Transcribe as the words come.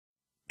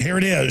Here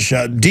it is.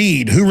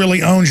 Deed, who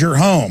really owns your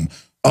home?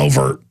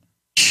 Over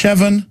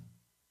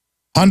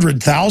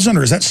 700,000,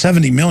 or is that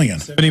 70 million?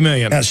 70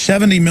 million. Yeah,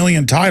 70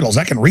 million titles.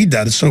 I can read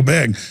that. It's so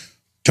big.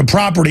 To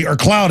property are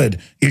clouded.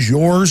 Is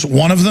yours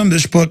one of them?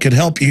 This book could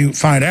help you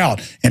find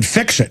out and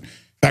fix it. In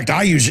fact,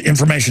 I use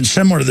information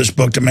similar to this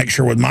book to make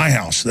sure with my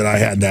house that I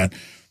had that.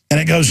 And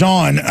it goes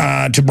on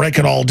to break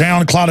it all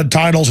down. Clouded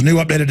titles, a new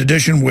updated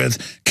edition with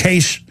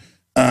case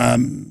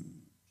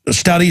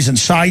studies and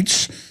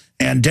sites.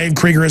 And Dave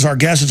Krieger is our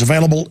guest. It's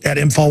available at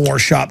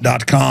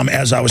InfoWarsShop.com.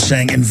 As I was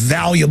saying,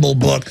 invaluable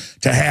book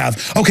to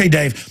have. Okay,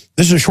 Dave,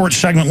 this is a short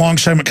segment, long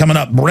segment coming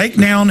up. Break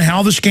down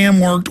how the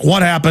scam worked,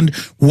 what happened,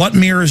 what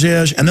Mirrors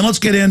is, and then let's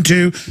get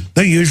into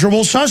the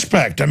usual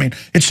suspect. I mean,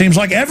 it seems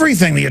like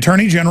everything. The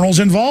Attorney General's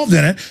involved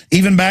in it,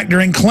 even back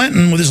during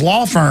Clinton with his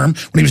law firm,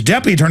 when he was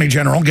Deputy Attorney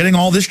General, getting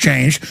all this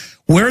changed.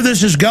 Where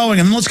this is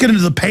going, and then let's get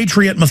into the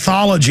Patriot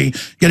mythology,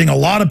 getting a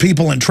lot of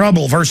people in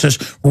trouble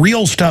versus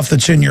real stuff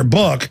that's in your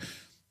book.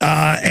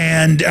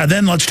 And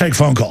then let's take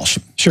phone calls.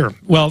 Sure.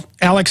 Well,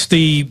 Alex,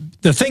 the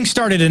thing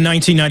started in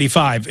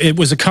 1995. It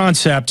was a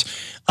concept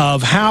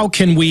of how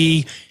can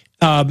we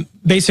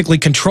basically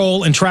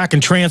control and track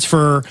and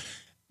transfer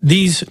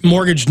these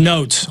mortgage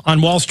notes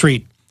on Wall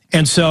Street.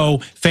 And so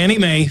Fannie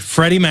Mae,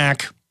 Freddie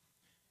Mac,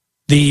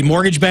 the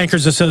Mortgage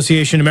Bankers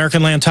Association,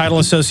 American Land Title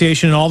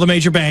Association, and all the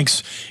major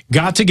banks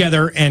got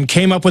together and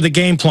came up with a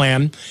game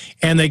plan,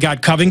 and they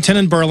got Covington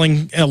and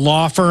Burling, a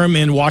law firm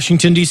in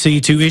Washington,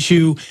 D.C., to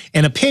issue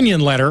an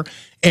opinion letter.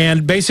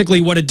 And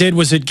basically what it did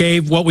was it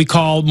gave what we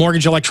call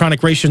Mortgage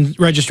Electronic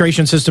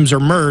Registration Systems, or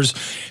MERS,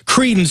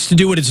 credence to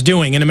do what it's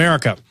doing in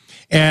America.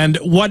 And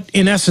what,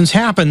 in essence,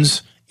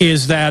 happens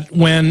is that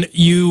when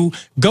you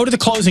go to the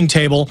closing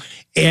table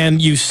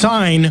and you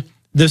sign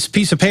this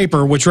piece of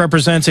paper, which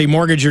represents a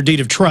mortgage or deed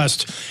of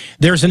trust,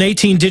 there's an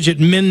 18-digit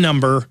MIN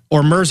number,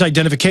 or MERS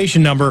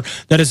identification number,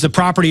 that is the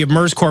property of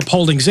MERS Corp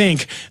Holdings,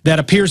 Inc., that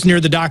appears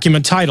near the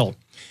document title.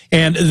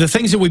 And the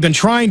things that we've been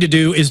trying to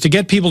do is to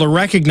get people to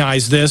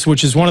recognize this,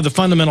 which is one of the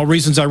fundamental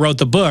reasons I wrote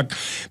the book,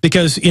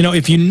 because, you know,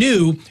 if you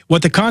knew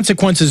what the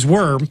consequences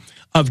were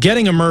of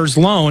getting a MERS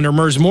loan or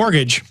MERS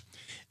mortgage,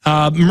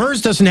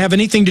 MERS doesn't have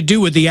anything to do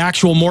with the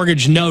actual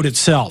mortgage note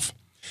itself.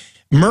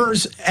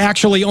 MERS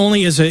actually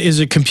only is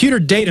a computer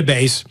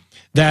database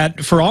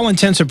that, for all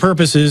intents and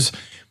purposes,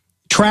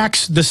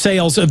 tracks the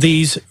sales of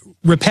these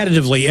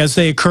repetitively as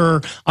they occur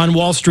on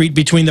Wall Street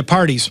between the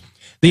parties.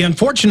 The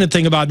unfortunate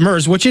thing about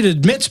MERS, which it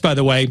admits, by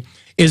the way,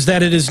 is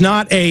that it is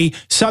not a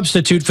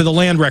substitute for the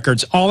land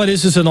records. All it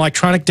is an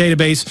electronic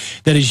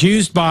database that is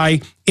used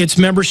by its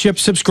membership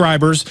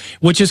subscribers,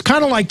 which is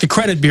kind of like the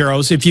credit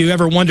bureaus. If you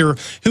ever wonder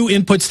who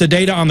inputs the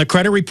data on the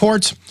credit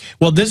reports,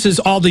 well, this is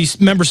all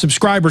these member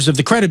subscribers of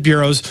the credit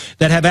bureaus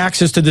that have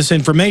access to this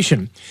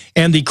information.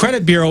 And the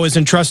credit bureau is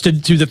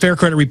entrusted through the Fair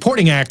Credit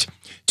Reporting Act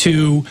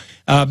to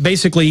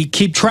basically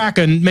keep track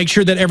and make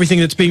sure that everything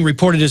that's being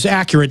reported is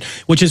accurate,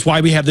 which is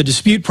why we have the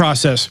dispute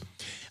process.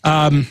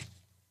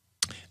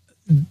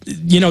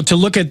 You know, to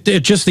look at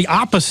it just the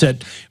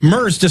opposite,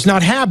 MERS does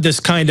not have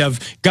this kind of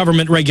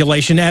government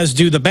regulation, as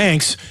do the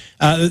banks.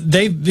 So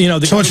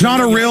it's not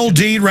a real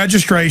deed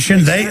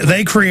registration.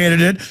 They created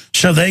it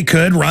so they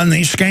could run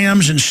these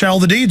scams and sell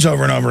the deeds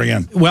over and over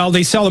again. Well,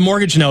 they sell the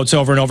mortgage notes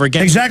over and over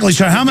again. Exactly.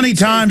 So how many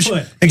times?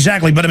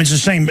 Exactly. But I mean, it's the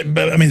same.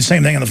 I mean, the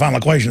same thing in the final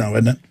equation, though,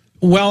 isn't it?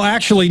 Well,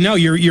 actually, no.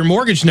 Your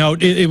mortgage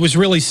note, it was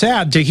really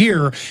sad to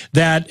hear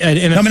that. I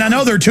mean, I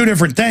know they're two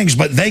different things,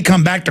 but they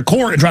come back to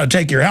court and try to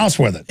take your house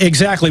with it.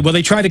 Exactly. Well,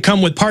 they try to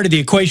come with part of the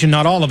equation,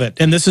 not all of it.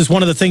 And this is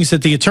one of the things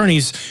that the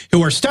attorneys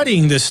who are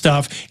studying this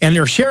stuff and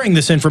they're sharing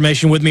this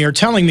information with me are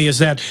telling me, is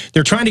that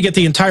they're trying to get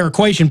the entire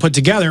equation put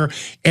together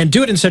and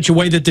do it in such a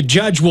way that the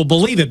judge will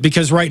believe it.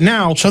 Because right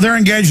now... So they're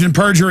engaged in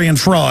perjury and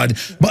fraud,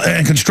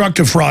 and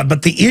constructive fraud.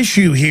 But the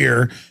issue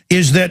here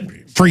is that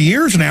for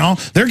years now,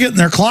 they're getting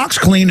their clocks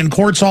cleaned in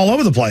courts all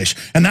over the place.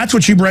 And that's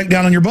what you break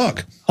down in your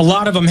book. A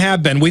lot of them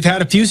have been. We've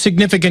had a few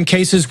significant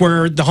cases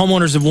where the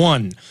homeowners have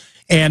won.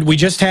 And we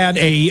just had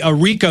a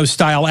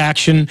RICO-style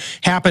action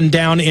happen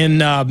down in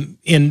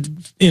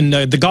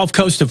the Gulf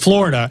Coast of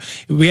Florida.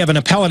 We have an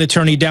appellate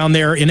attorney down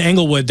there in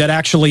Englewood that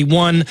actually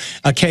won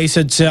a case.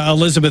 It's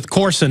Elizabeth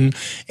Corson,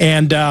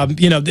 and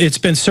you know, it's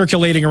been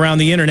circulating around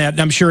the internet.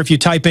 And I'm sure if you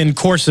type in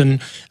Corson,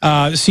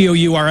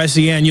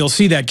 C-O-U-R-S-E-N, you'll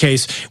see that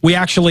case. We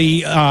actually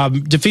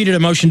defeated a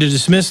motion to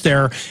dismiss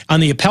there on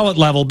the appellate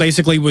level.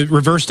 Basically, we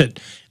reversed it.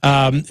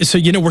 So,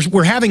 you know,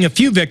 we're having a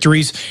few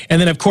victories,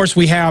 and then, of course,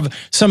 we have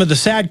some of the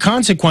sad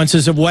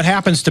consequences of what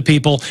happens to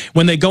people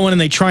when they go in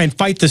and they try and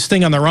fight this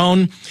thing on their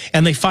own,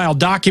 and they file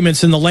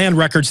documents in the land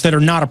records that are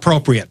not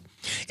appropriate.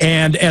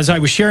 And as I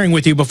was sharing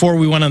with you before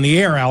we went on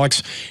the air,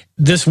 Alex,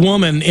 this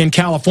woman in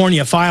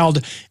California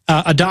filed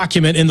a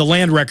document in the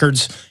land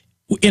records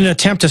in an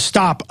attempt to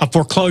stop a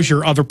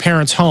foreclosure of her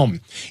parents' home.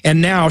 And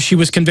now she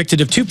was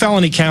convicted of 2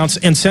 felony counts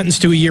and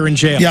sentenced to a year in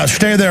jail. Yeah,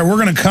 stay there. We're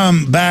going to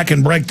come back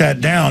and break that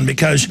down,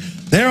 because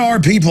there are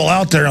people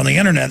out there on the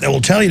internet that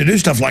will tell you to do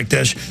stuff like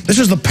this. This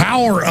is the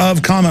power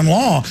of common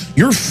law.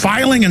 You're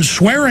filing and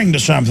swearing to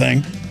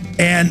something,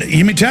 And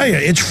let me tell you,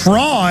 it's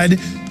fraud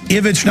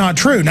if it's not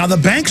true. Now, the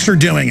banks are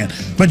doing it,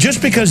 but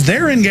just because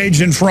they're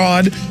engaged in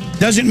fraud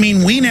doesn't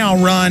mean we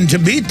now run to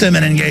beat them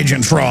and engage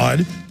in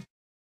fraud.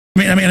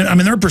 I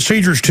mean, there are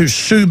procedures to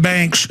sue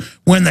banks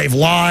when they've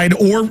lied,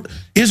 or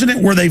isn't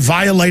it where they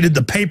violated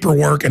the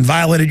paperwork and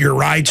violated your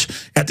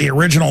rights at the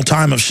original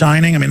time of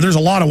signing? I mean, there's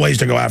a lot of ways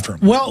to go after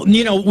them. Well,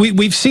 you know,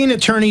 we've seen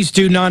attorneys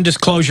do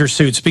non-disclosure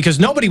suits because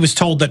nobody was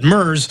told that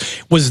MERS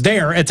was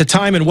there at the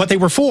time and what they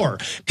were for.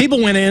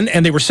 People went in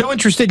and they were so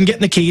interested in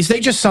getting the keys, they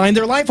just signed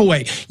their life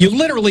away. You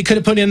literally could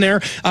have put in there,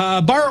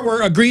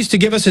 borrower agrees to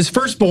give us his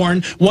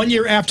firstborn 1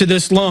 year after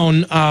this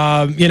loan,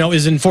 you know,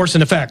 is in force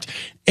and effect.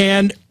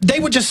 And they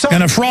would just sign.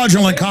 And a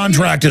fraudulent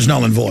contract is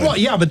null and void. Well,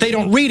 yeah, but they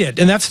don't read it,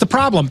 and that's the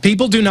problem.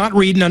 People do not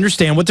read and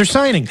understand what they're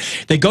signing.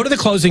 They go to the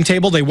closing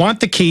table, they want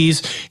the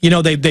keys. You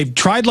know, they've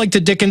tried like the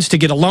Dickens to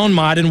get a loan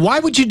mod, and why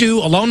would you do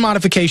a loan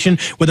modification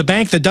with a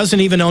bank that doesn't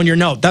even own your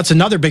note? That's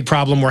another big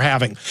problem we're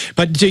having.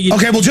 But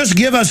okay, well, just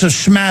give us a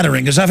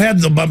smattering, because I've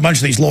had a bunch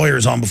of these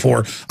lawyers on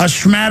before, a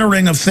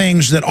smattering of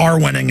things that are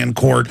winning in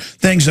court,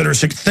 things that are,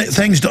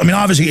 things, I mean,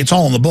 obviously it's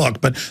all in the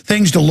book, but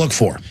things to look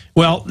for.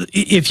 Well,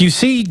 if you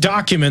see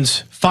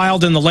documents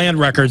filed in the land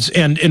records,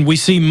 and we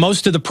see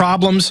most of the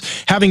problems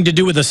having to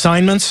do with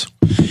assignments,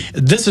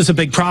 this is a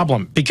big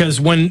problem,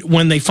 because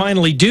when they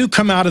finally do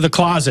come out of the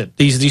closet,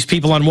 these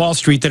people on Wall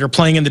Street that are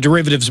playing in the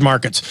derivatives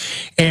markets,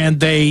 and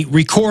they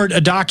record a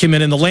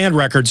document in the land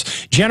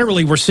records,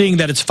 generally we're seeing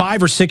that it's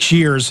 5 or 6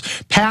 years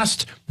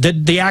past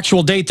the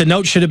actual date the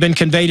note should have been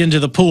conveyed into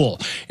the pool.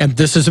 And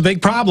this is a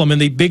big problem. And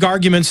the big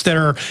arguments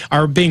that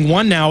are being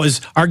won now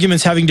is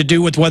arguments having to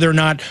do with whether or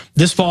not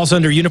this falls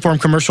under Uniform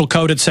Commercial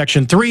Code at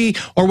Section 3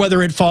 or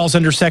whether it falls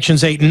under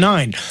Sections 8 and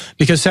 9.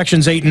 Because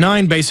Sections 8 and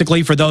 9,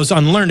 basically, for those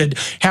unlearned,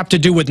 have to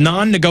do with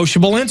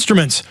non-negotiable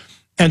instruments.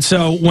 And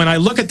so when I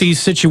look at these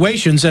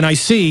situations and I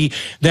see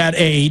that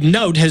a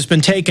note has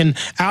been taken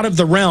out of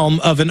the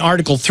realm of an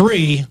Article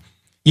 3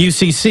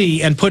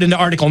 UCC and put into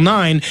Article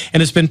 9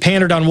 and it's been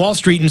pandered on Wall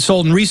Street and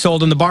sold and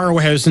resold and the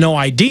borrower has no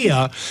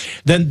idea,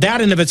 then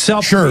that in of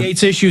itself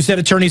creates issues that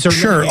attorneys are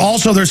litigating.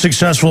 Also, they're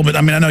successful, but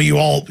I mean, I know you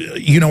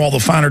know all the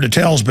finer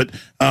details, but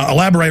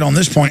elaborate on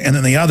this point and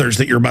then the others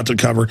that you're about to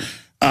cover.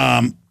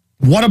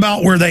 What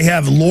about where they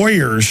have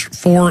lawyers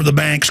for the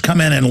banks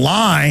come in and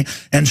lie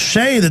and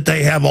say that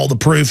they have all the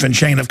proof and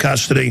chain of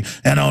custody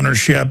and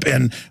ownership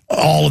and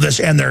all of this,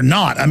 and they're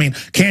not? I mean,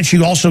 can't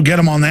you also get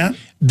them on that?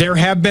 There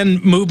have been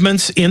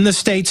movements in the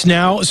states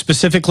now,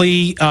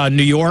 specifically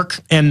New York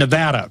and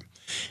Nevada.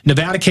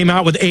 Nevada came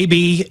out with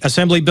AB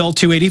Assembly Bill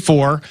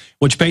 284,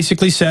 which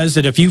basically says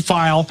that if you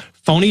file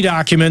phony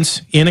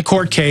documents in a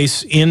court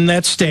case in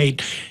that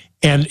state,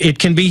 and it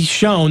can be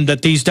shown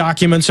that these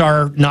documents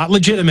are not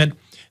legitimate,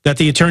 that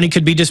the attorney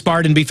could be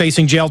disbarred and be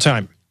facing jail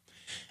time.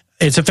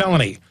 It's a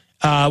felony.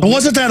 But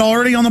wasn't that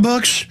already on the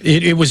books?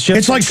 It was just...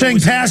 It's like saying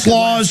pass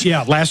laws.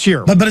 Last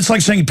year. But it's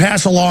like saying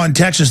pass a law in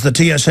Texas, the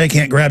TSA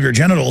can't grab your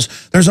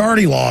genitals. There's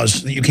already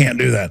laws that you can't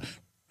do that.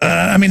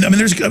 I mean,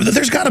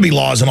 there's got to be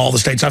laws in all the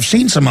states. I've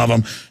seen some of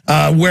them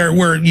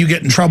where you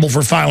get in trouble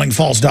for filing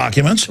false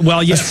documents.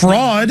 Well, yes,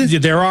 fraud.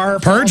 There are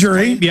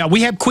perjury. Yeah,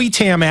 we have qui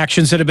tam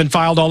actions that have been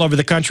filed all over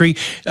the country,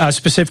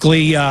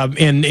 specifically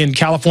in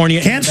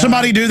California. Can't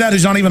somebody do that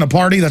who's not even a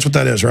party? That's what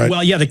that is, right?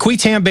 Well, yeah, the qui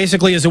tam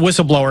basically is a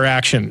whistleblower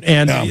action,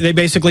 and they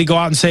basically go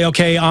out and say,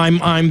 okay,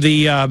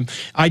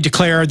 I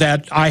declare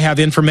that I have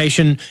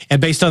information,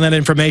 and based on that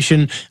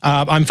information,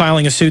 I'm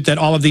filing a suit that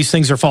all of these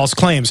things are false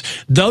claims.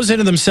 Those in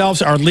of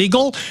themselves are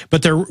legal,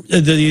 but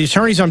the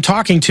attorneys I'm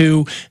talking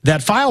to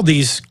that filed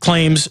these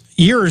claims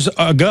years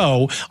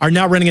ago are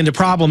now running into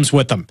problems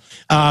with them.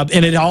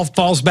 And it all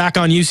falls back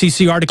on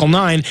UCC Article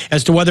 9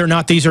 as to whether or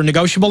not these are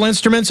negotiable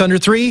instruments under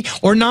 3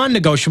 or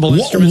non-negotiable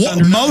instruments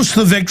under 9. Most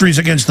of the victories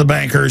against the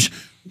bankers,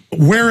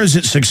 where is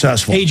it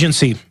successful?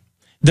 Agency.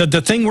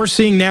 The thing we're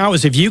seeing now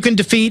is if you can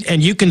defeat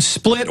and you can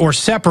split or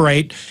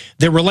separate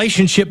the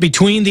relationship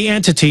between the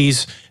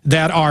entities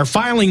that are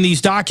filing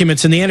these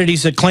documents and the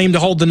entities that claim to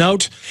hold the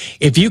note,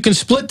 if you can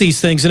split these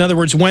things, in other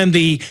words, when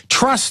the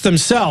trusts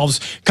themselves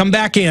come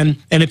back in,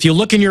 and if you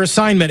look in your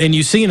assignment and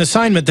you see an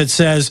assignment that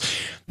says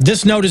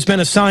this note has been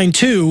assigned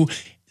to,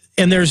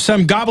 and there's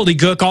some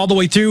gobbledygook all the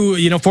way through,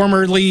 you know,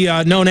 formerly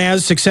known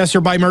as successor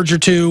by merger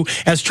to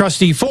as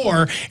trustee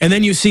 4, and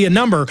then you see a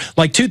number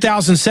like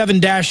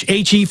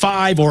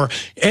 2007-HE5 or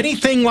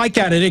anything like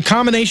that, a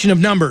combination of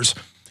numbers.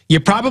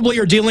 You probably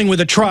are dealing with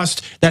a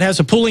trust that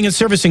has a pooling and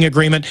servicing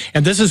agreement,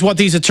 and this is what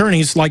these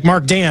attorneys, like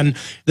Mark Dan,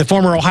 the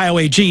former Ohio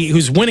AG,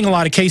 who's winning a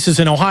lot of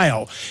cases in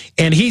Ohio,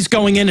 and he's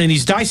going in and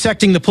he's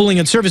dissecting the pooling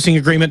and servicing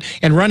agreement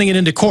and running it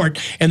into court,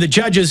 and the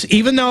judges,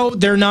 even though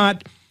they're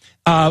not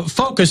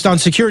focused on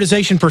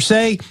securitization per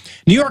se,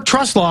 New York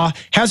trust law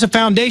has a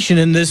foundation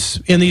in these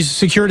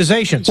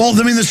securitizations. Well,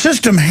 I mean, the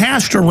system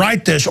has to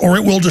write this or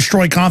it will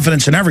destroy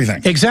confidence in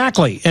everything.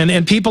 Exactly.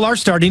 And people are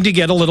starting to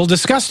get a little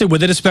disgusted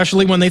with it,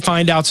 especially when they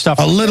find out stuff.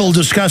 A little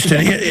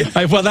disgusted.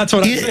 Well, that's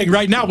what I'm saying.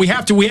 Right now, we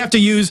have to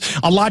use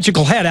a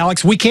logical head,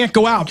 Alex. We can't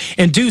go out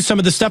and do some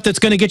of the stuff that's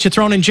going to get you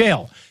thrown in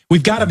jail.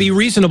 We've got to be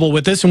reasonable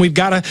with this, and we've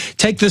got to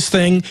take this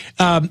thing,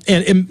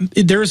 and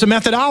there's a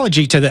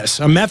methodology to this,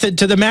 a method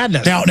to the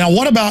madness. Now,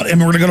 what about,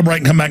 and we're going to go to break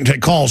and come back and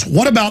take calls,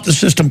 what about the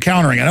system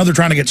countering? I know they're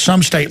trying to get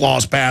some state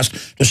laws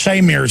passed to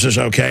say mirrors is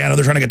okay. I know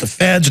they're trying to get the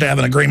feds to have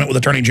an agreement with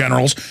attorney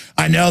generals.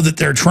 I know that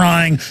they're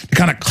trying to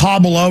kind of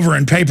cobble over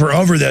and paper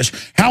over this.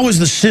 How is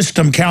the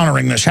system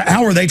countering this?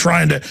 How are they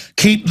trying to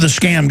keep the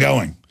scam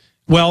going?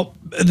 Well,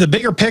 the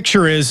bigger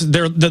picture is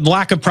the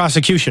lack of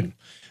prosecution.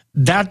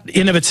 That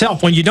in of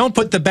itself, when you don't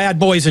put the bad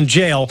boys in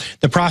jail,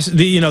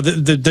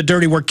 the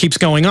dirty work keeps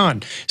going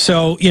on.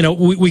 So,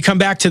 we come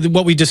back to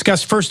what we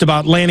discussed first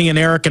about Lanny and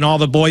Eric and all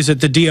the boys at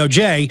the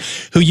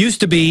DOJ who used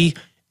to be,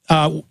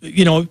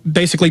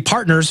 basically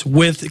partners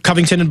with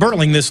Covington and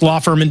Burling, this law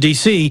firm in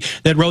D.C.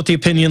 that wrote the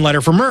opinion letter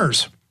for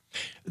MERS.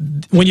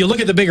 When you look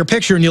at the bigger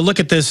picture and you look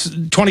at this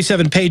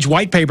 27-page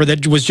white paper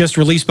that was just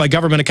released by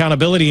Government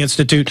Accountability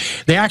Institute,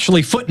 they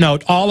actually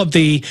footnote all of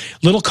the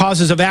little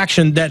causes of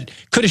action that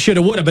coulda,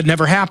 shoulda, woulda, but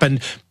never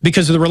happened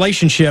because of the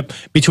relationship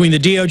between the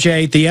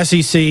DOJ, the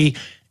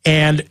SEC,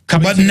 and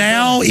Covington. But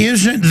now,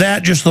 isn't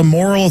that just the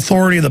moral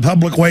authority of the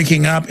public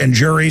waking up and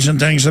juries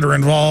and things that are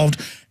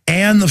involved,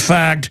 and the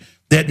fact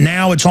that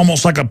now it's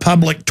almost like a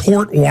public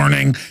tort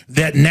warning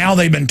that now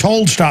they've been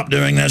told stop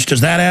doing this?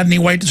 Does that add any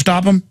weight to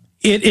stop them?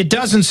 It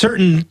does in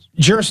certain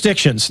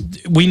jurisdictions.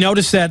 We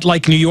noticed that,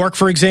 like New York,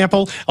 for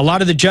example, a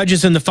lot of the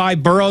judges in the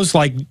 5 boroughs,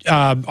 like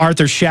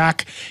Arthur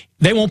Schack,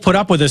 they won't put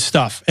up with this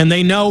stuff, and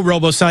they know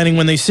robo-signing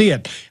when they see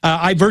it.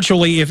 I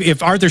virtually,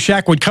 if Arthur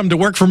Schack would come to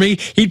work for me,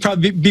 he'd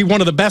probably be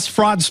one of the best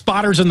fraud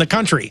spotters in the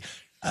country.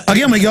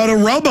 Again, we go to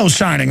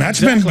robo-signing.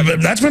 That's been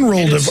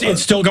ruled.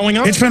 It's still going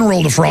on. It's been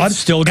ruled a fraud. It's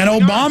still going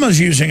and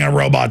Obama's using a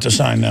robot to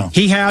sign now.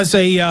 He has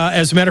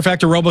as a matter of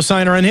fact, a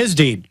robo-signer on his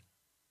deed.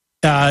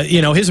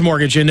 His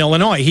mortgage in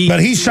Illinois. But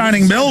he's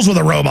signing bills with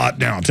a robot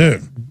now,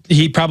 too.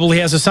 He probably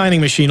has a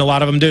signing machine. A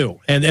lot of them do.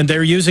 And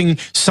they're using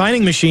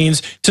signing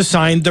machines to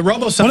sign the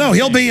robo-signing. Well, no,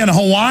 he'll be in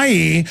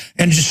Hawaii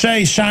and just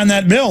say, sign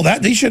that bill.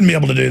 He shouldn't be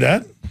able to do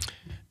that.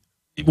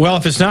 Well,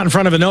 if it's not in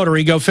front of a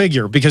notary, go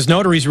figure, because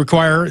notaries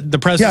require the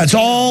president. Yeah, it's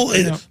all,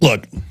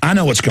 look, I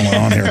know what's going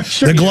on here.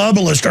 Sure, the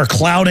globalists are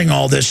clouding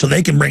all this so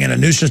they can bring in a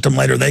new system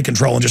later they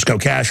control and just go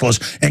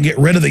cashless and get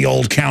rid of the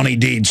old county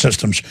deed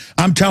systems.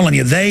 I'm telling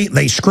you,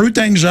 they screw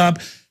things up,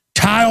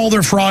 tie all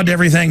their fraud to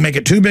everything, make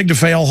it too big to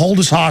fail, hold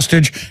us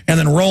hostage, and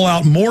then roll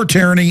out more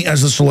tyranny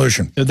as the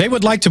solution. They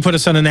would like to put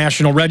us on a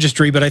national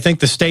registry, but I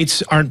think the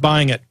states aren't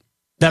buying it.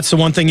 That's the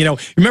one thing,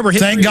 remember.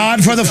 Thank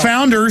God for the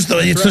founders.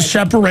 It's the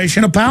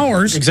separation of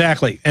powers.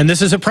 Exactly. And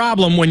this is a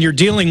problem when you're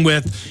dealing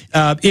with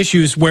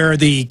issues where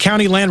the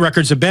county land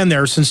records have been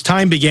there since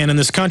time began in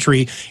this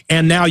country,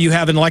 and now you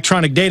have an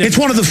electronic data. It's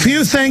one of the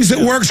few things that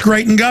works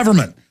great in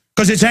government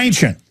because it's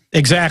ancient.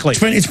 Exactly.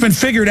 It's been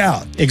figured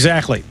out.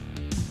 Exactly.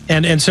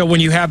 And so when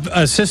you have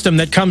a system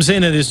that comes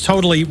in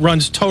and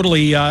runs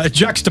totally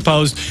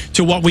juxtaposed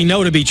to what we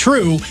know to be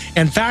true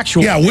and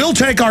factual. Yeah, we'll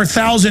take our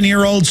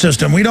 1,000-year-old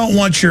system. We don't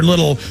want your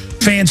little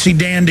fancy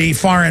dandy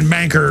foreign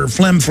banker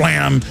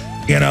flim-flam,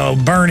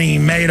 Bernie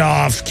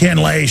Madoff, Ken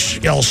Lace,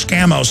 El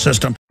Scamo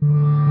system.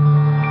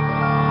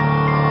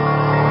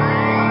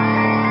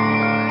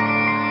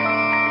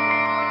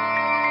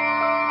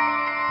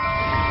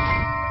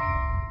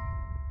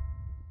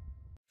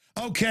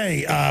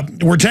 Okay,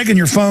 we're taking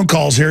your phone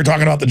calls here,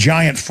 talking about the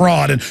giant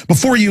fraud. And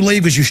before you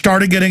leave, because you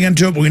started getting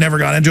into it, but we never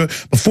got into it,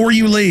 before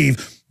you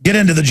leave, get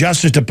into the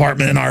Justice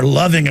Department and our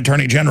loving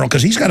Attorney General,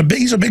 because he's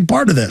a big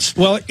part of this.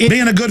 Well,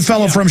 being a good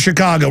fellow from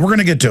Chicago, we're going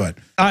to get to it.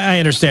 I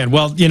understand.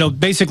 Well,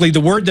 basically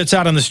the word that's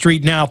out on the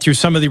street now through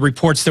some of the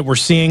reports that we're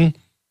seeing,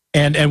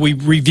 and we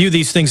review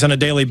these things on a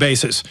daily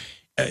basis,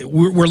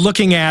 we're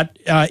looking at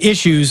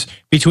issues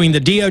between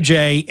the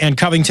DOJ and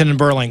Covington and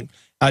Burling,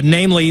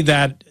 namely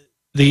that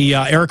the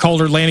Eric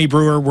Holder, Lanny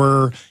Brewer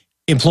were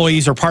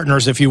employees or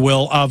partners, if you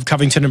will, of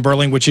Covington and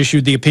Burling, which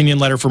issued the opinion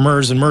letter for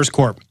MERS and MERS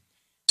Corp.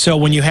 So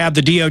when you have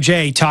the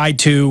DOJ tied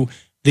to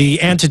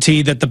the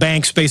entity that the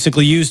banks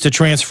basically use to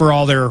transfer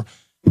all their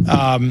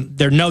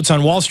notes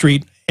on Wall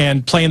Street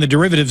and play in the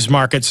derivatives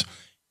markets,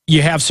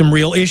 you have some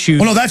real issues.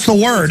 Well, no, that's the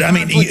word. I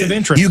mean,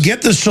 you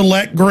get the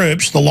select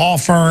groups, the law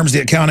firms, the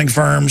accounting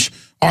firms,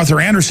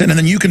 Arthur Anderson, and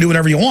then you can do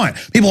whatever you want.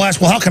 People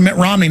ask, well, how can Mitt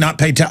Romney not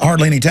pay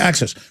hardly any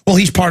taxes? Well,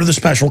 he's part of the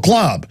special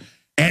club,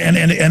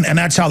 and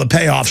that's how the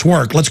payoffs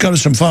work. Let's go to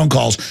some phone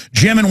calls.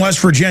 Jim in West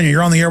Virginia,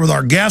 you're on the air with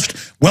our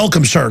guest.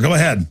 Welcome, sir. Go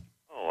ahead.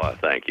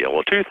 Thank you.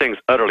 Well, two things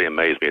utterly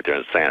amaze me at their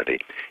insanity.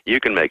 You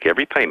can make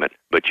every payment,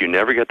 but you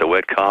never get the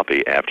wet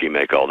copy after you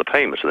make all the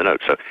payments of the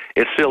note, so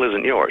it still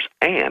isn't yours.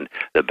 And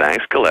the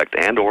banks collect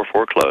and or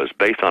foreclose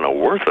based on a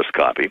worthless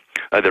copy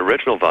of the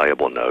original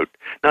valuable note.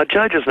 Now,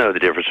 judges know the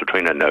difference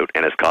between a note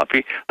and its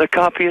copy. The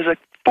copy is a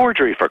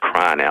forgery, for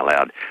crying out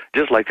loud,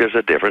 just like there's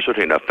a difference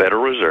between a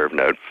Federal Reserve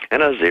note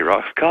and a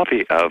Xerox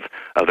copy of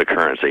the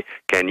currency.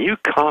 Can you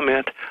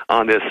comment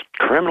on this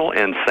criminal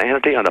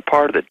insanity on the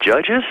part of the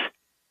judges?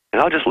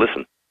 And I'll just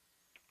listen.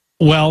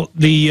 Well,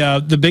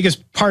 the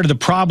biggest part of the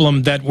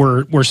problem that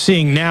we're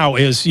seeing now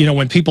is,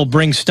 when people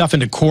bring stuff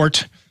into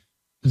court,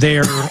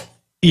 they're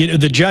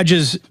the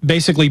judges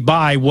basically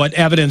buy what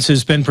evidence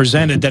has been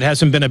presented that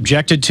hasn't been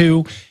objected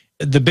to.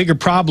 The bigger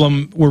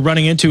problem we're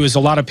running into is a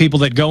lot of people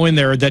that go in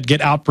there that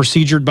get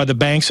out-procedured by the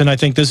banks, and I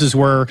think this is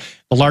where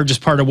the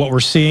largest part of what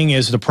we're seeing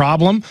is the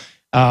problem.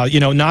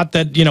 Not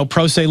that,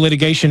 pro se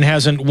litigation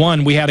hasn't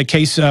won. We had a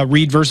case,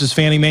 Reed versus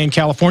Fannie Mae in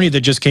California,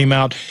 that just came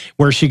out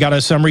where she got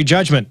a summary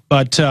judgment.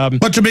 But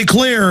to be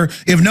clear,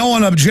 if no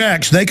one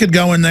objects, they could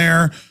go in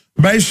there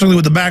basically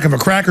with the back of a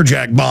Cracker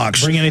Jack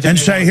box and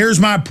say, here's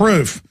my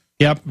proof.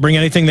 Yep, bring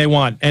anything they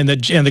want, and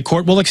the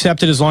court will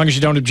accept it as long as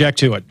you don't object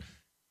to it.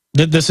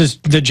 This is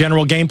the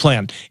general game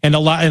plan, and a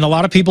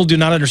lot of people do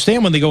not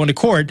understand when they go into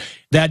court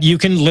that you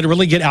can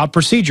literally get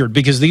out-procedured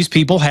because these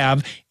people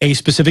have a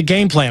specific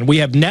game plan. We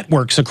have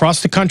networks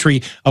across the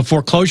country of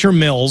foreclosure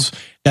mills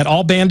that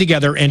all band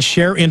together and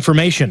share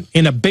information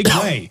in a big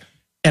way,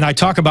 and I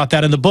talk about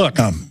that in the book.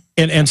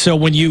 And so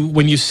when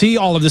you see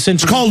all of this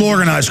information, it's called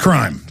organized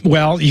crime.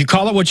 Well, you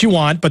call it what you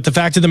want, but the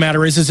fact of the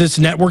matter is it's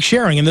network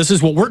sharing, and this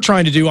is what we're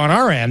trying to do on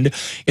our end.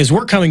 Is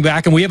we're coming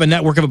back, and we have a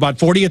network of about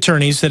 40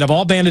 attorneys that have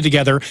all banded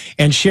together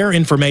and share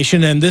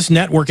information, and this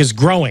network is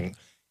growing.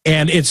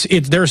 And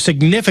there are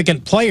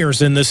significant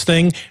players in this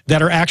thing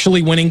that are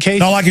actually winning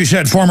cases. No, like you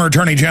said, former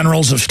attorney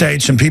generals of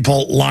states and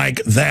people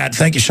like that.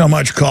 Thank you so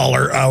much,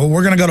 caller.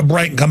 We're going to go to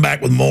break and come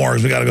back with more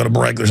as we got to go to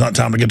break. There's not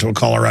time to get to a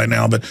caller right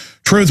now. But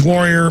Truth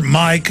Warrior,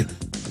 Mike,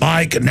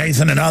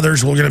 Nathan, and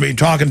others, we're going to be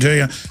talking to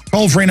you.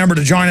 Toll-free number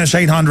to join us,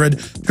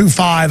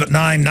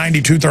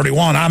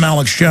 800-259-9231. I'm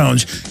Alex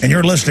Jones, and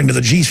you're listening to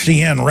the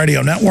GCN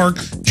Radio Network,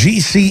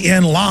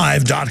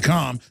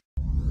 GCNlive.com.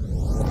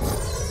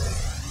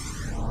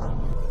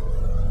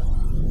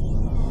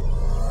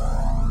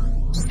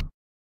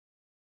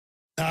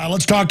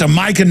 Let's talk to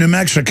Mike in New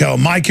Mexico.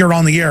 Mike, you're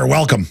on the air.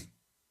 Welcome.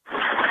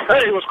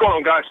 Hey, what's going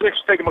on, guys? Thanks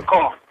for taking my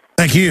call.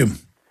 Thank you.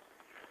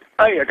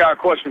 Hey, I got a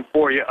question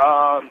for you.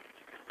 I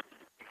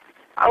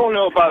don't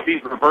know about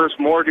these reverse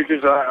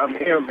mortgages. I'm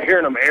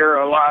hearing them air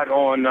a lot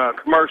on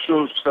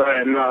commercials,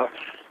 and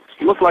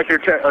it looks like they're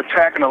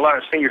attacking a lot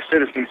of senior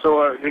citizens.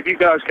 So if you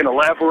guys can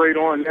elaborate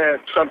on that,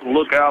 something to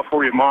look out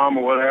for your mom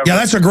or whatever. Yeah,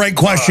 that's a great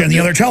question.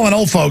 They're telling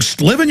old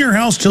folks, live in your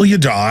house till you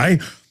die,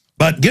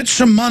 but get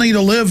some money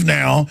to live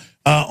now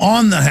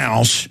on the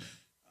house.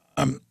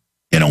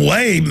 In a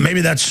way,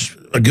 maybe that's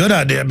a good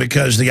idea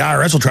because the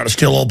IRS will try to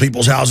steal old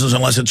people's houses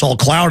unless it's all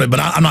clouded, but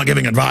I'm not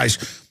giving advice.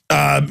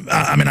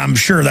 I mean, I'm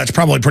sure that's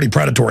probably pretty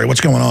predatory.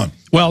 What's going on?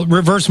 Well,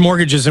 reverse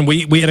mortgages, and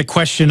we had a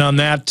question on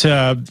that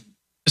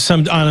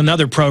on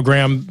another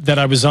program that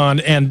I was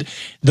on, and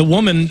the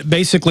woman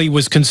basically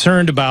was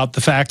concerned about the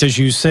fact, as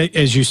you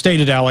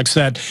stated, Alex,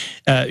 that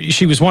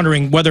she was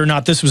wondering whether or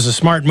not this was a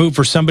smart move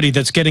for somebody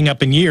that's getting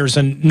up in years.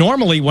 And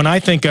normally, when I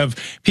think of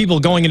people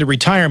going into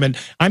retirement,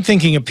 I'm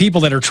thinking of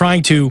people that are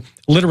trying to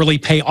literally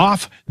pay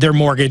off their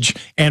mortgage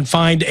and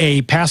find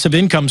a passive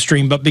income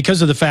stream. But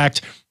because of the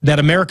fact that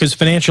America's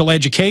financial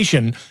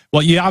education,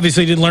 well, you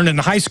obviously didn't learn it in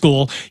high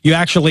school. You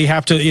actually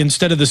have to,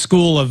 instead of the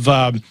school of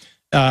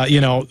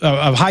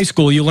of high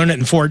school, you learn it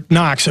in Fort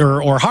Knox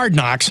or Hard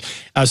Knocks,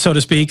 so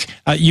to speak.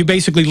 You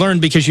basically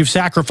learn because you've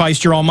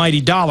sacrificed your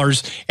almighty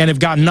dollars and have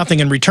gotten nothing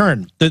in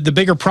return. The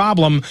bigger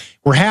problem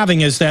we're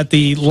having is that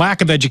the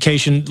lack of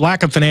education,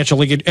 lack of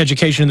financial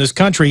education in this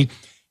country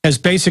has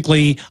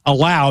basically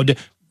allowed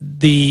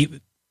the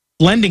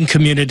lending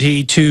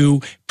community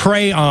to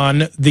prey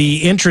on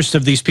the interest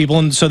of these people,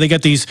 and so they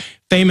get these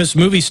famous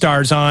movie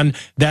stars on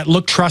that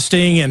look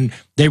trusting, and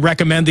they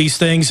recommend these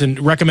things and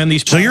recommend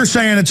these. So you're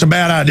saying it's a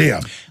bad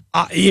idea?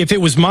 If it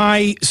was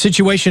my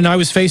situation, I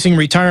was facing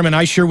retirement,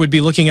 I sure would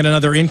be looking at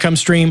another income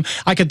stream.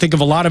 I could think of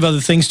a lot of other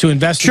things to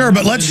invest in. Sure,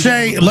 but let's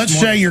say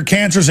your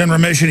cancer's in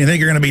remission, you think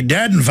you're going to be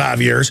dead in 5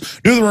 years,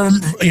 do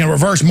the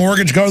reverse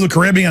mortgage, go to the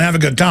Caribbean, and have a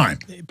good time.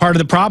 Part of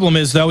the problem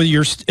is, though,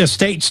 your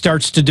estate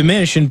starts to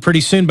diminish, and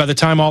pretty soon, by the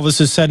time all this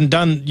is said and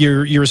done,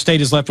 your estate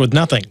is left with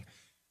nothing.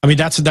 I mean,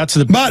 that's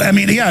the... But, I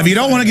mean, yeah, if you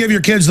don't want to give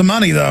your kids the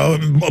money, though,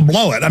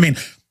 blow it. I mean...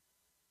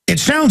 It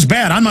sounds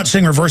bad. I'm not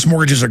saying reverse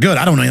mortgages are good.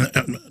 I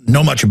don't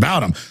know much about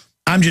them.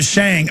 I'm just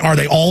saying, are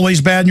they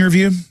always bad in your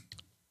view?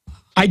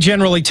 I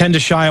generally tend to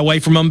shy away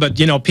from them, but,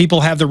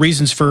 people have the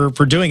reasons for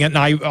doing it. And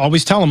I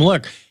always tell them,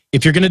 look,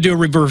 if you're going to do a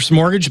reverse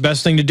mortgage, the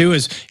best thing to do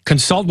is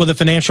consult with a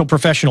financial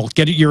professional.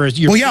 Get it.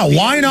 Well, yeah,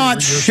 why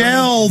not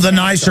sell the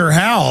nicer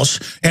house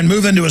and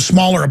move into a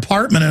smaller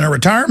apartment in a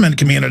retirement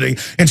community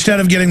instead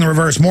of getting the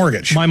reverse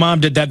mortgage? My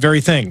mom did that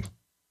very thing.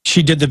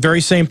 She did the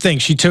very same thing.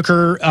 She took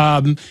her...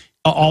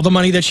 all the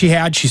money that she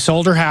had, she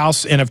sold her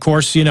house, and of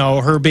course,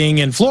 her being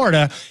in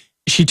Florida,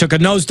 she took a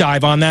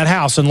nosedive on that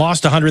house and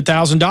lost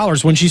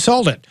 $100,000 when she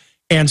sold it.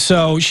 And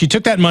so she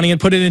took that money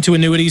and put it into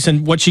annuities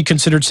and what she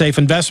considered safe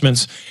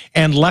investments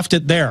and left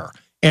it there.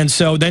 And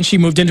so then she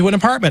moved into an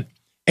apartment.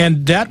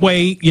 And that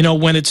way,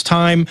 when it's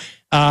time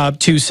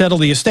to settle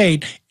the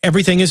estate,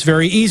 everything is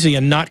very easy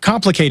and not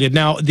complicated.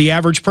 Now, the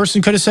average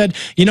person could have said,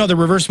 the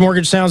reverse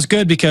mortgage sounds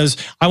good because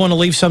I want to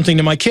leave something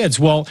to my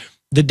kids. Well,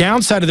 The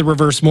downside of the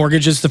reverse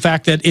mortgage is the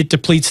fact that it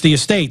depletes the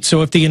estate.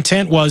 So if the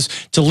intent was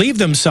to leave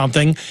them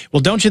something,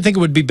 well, don't you think it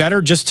would be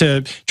better just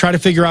to try to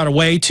figure out a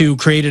way to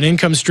create an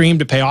income stream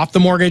to pay off the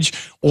mortgage,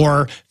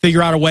 or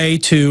figure out a way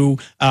to,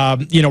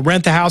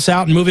 rent the house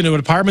out and move into an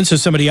apartment so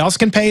somebody else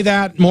can pay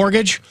that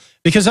mortgage?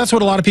 Because that's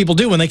what a lot of people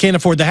do when they can't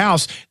afford the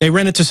house. They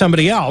rent it to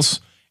somebody else,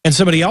 and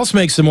somebody else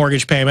makes the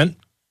mortgage payment,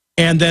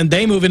 and then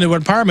they move into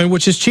an apartment,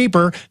 which is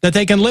cheaper, that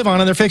they can live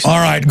on, and they're fixing. All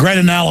right, great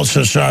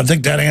analysis. I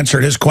think that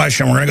answered his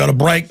question. We're going to go to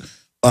break.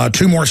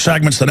 2 more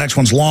segments. The next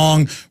one's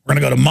long. We're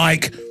going to go to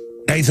Mike,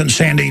 Nathan,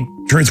 Sandy,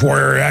 Truth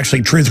Warrior.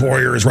 Actually, Truth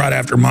Warrior is right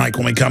after Mike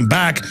when we come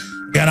back.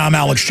 Again, I'm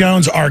Alex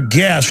Jones. Our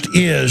guest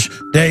is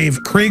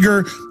Dave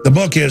Krieger. The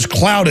book is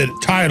Clouded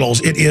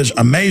Titles. It is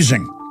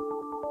amazing.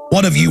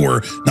 What if you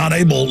were not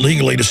able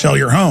legally to sell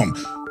your home?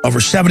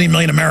 Over 70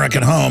 million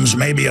American homes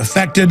may be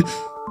affected.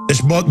 This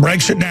book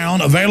breaks it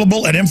down,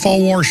 available at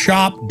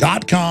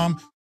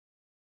InfoWarsShop.com.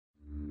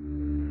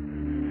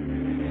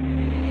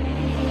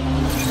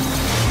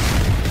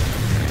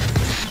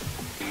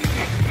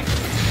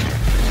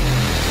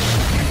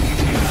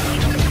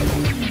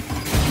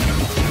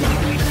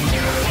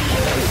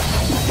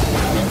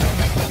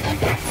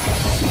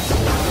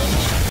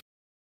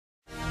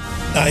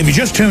 If you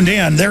just tuned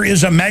in, there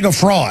is a mega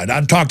fraud.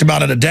 I've talked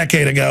about it a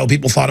decade ago.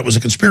 People thought it was a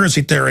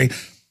conspiracy theory,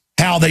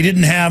 how they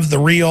didn't have the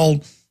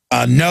real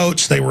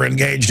notes. They were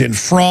engaged in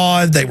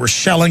fraud. They were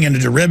selling into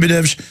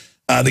derivatives,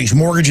 these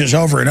mortgages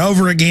over and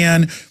over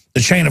again.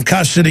 The chain of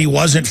custody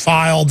wasn't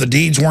filed. The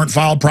deeds weren't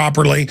filed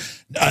properly.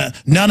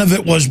 None of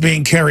it was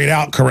being carried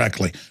out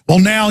correctly. Well,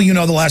 now,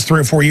 the last 3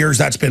 or 4 years,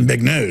 that's been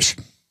big news.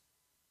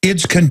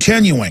 It's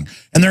continuing.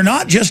 And they're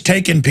not just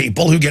taking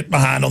people who get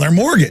behind on their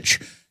mortgage.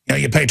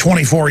 You pay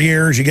 24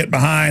 years, you get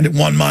behind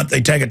 1 month,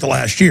 they take it to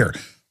last year.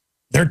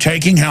 They're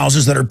taking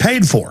houses that are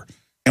paid for.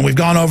 And we've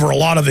gone over a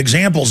lot of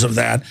examples of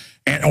that.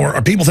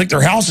 Or people think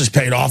their house is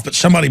paid off, but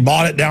somebody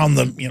bought it down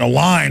the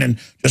line and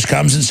just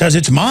comes and says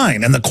it's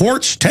mine. And the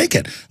courts take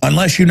it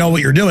unless you know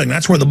what you're doing.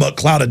 That's where the book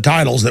Clouded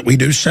Titles that we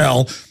do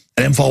sell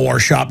at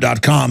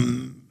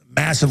InfoWarsShop.com,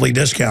 massively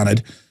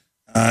discounted.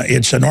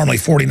 It's normally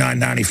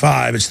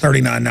 $49.95. It's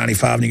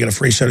 $39.95, and you get a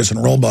free Citizen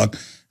Rule book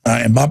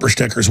and bumper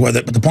stickers with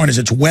it. But the point is,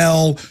 it's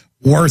well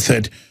worth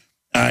it,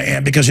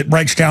 and because it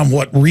breaks down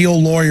what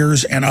real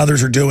lawyers and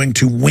others are doing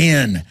to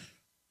win.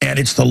 And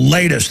it's the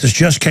latest. This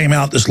just came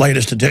out, this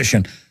latest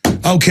edition.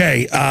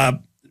 Okay, I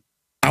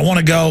want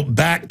to go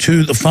back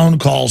to the phone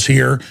calls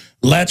here.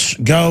 Let's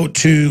go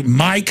to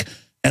Mike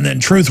and then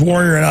Truth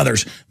Warrior and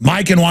others.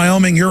 Mike in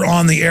Wyoming, you're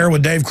on the air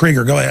with Dave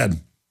Krieger. Go ahead.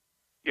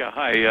 Yeah,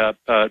 hi.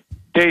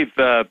 Dave,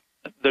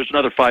 there's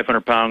another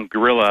 500-pound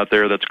gorilla out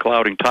there that's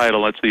clouding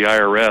title. That's the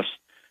IRS.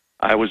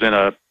 I was in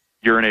a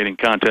urinating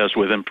contest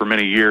with him for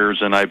many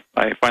years, and I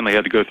finally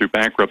had to go through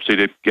bankruptcy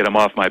to get him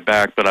off my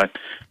back, but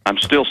I'm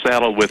still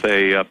saddled with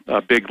a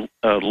big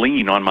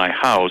lien on my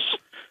house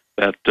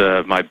that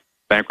my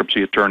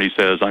bankruptcy attorney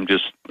says I'm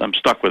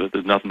stuck with it.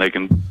 There's nothing they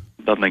can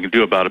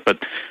do about it. But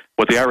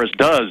what the IRS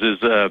does is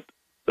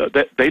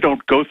they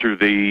don't go through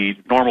the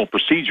normal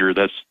procedure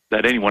that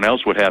anyone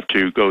else would have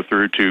to go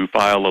through to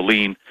file a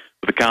lien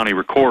with the county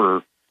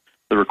recorder.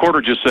 The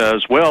recorder just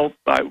says, well,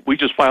 we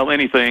just file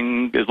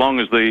anything as long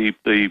as the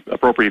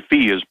appropriate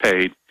fee is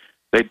paid.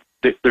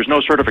 There's no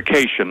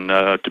certification,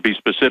 to be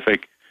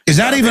specific. Is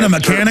that even a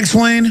mechanic's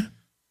lien?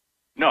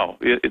 No,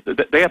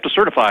 they have to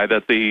certify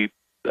that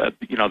that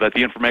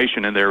the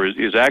information in there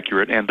is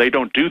accurate, and they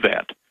don't do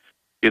that.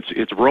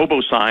 It's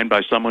robo-signed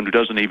by someone who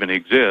doesn't even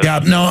exist. Yeah,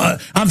 no,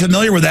 I'm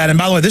familiar with that. And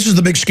by the way, this is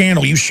the big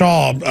scandal. You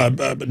saw,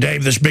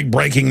 Dave, this big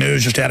breaking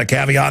news, just to add a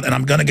caveat, and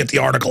I'm going to get the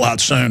article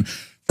out soon.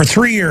 For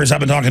 3 years, I've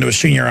been talking to a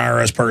senior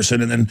IRS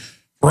person, and then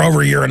for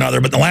over a year another.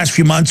 But the last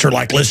few months are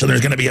like, listen,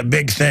 there's going to be a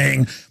big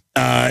thing.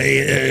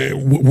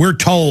 We're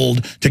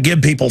told to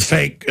give people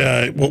fake,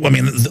 well, I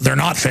mean, they're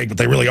not fake, but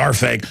they really are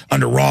fake,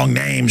 under wrong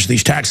names,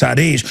 these tax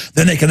IDs.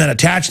 Then they can then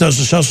attach those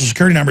to Social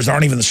Security numbers that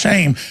aren't even the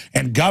same.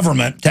 And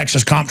government,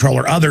 Texas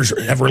Comptroller, others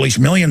have released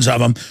millions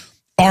of them.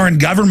 Foreign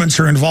governments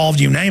are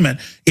involved, you name it.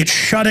 It's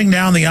shutting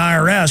down the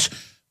IRS,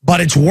 but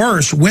it's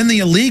worse. When the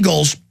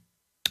illegals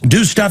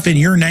do stuff in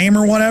your name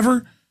or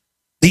whatever,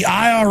 the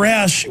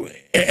IRS,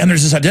 and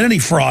there's this identity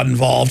fraud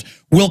involved,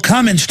 will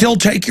come and still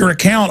take your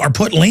account or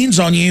put liens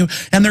on you,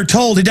 and they're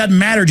told it doesn't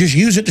matter, just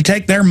use it to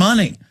take their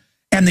money.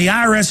 And the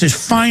IRS is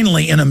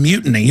finally in a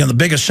mutiny. The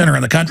biggest center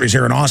in the country is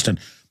here in Austin.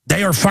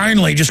 They are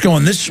finally just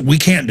going, we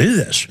can't do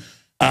this.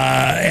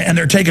 And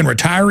they're taking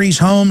retirees'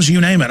 homes,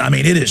 you name it. I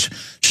mean, it is.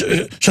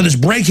 So this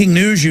breaking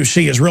news you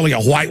see is really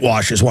a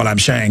whitewash, is what I'm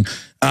saying.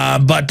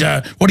 But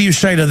what do you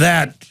say to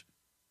that,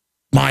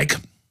 Mike?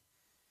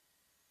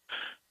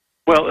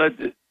 Well,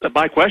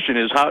 my question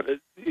is,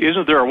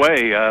 isn't there a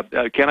way?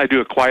 Can I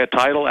do a quiet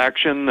title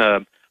action?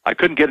 I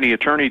couldn't get any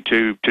attorney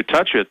to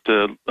touch it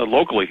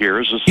locally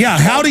here. Yeah,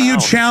 how do you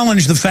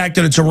challenge the fact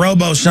that it's a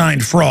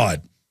robo-signed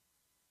fraud?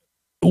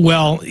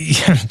 Well,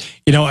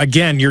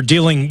 again, you're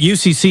dealing,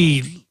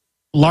 UCC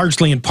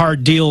largely in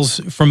part deals,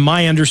 from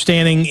my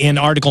understanding, in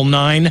Article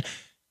 9,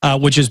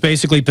 which is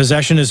basically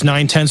possession is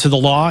 9/10 of the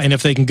law, and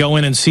if they can go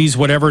in and seize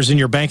whatever's in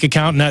your bank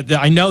account, and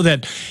I know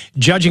that,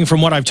 judging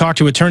from what I've talked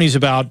to attorneys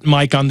about,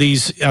 Mike, on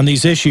these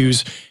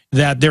issues,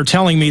 that they're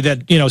telling me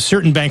that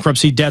certain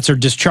bankruptcy debts are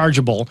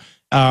dischargeable.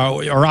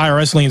 Or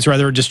IRS liens,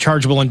 rather, are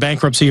dischargeable in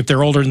bankruptcy if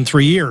they're older than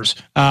 3 years.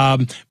 My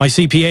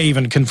CPA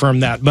even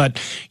confirmed that.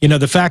 But,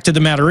 the fact of the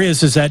matter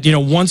is that,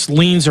 once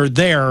liens are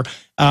there,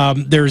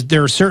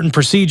 there are certain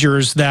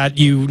procedures that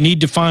you need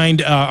to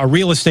find a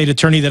real estate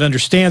attorney that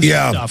understands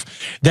this stuff,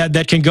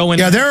 that can go in.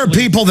 Yeah, there are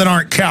people that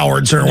aren't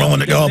cowards that are willing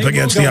to go up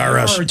against the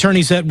IRS. There are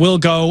attorneys that will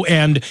go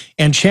and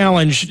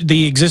challenge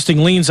the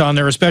existing liens on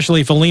there,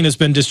 especially if a lien has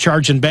been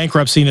discharged in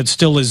bankruptcy and it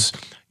still is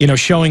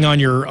showing on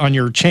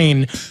your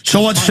chain.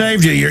 So what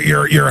saved you?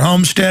 Your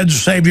homesteads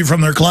saved you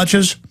from their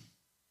clutches?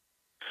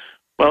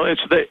 Well,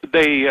 it's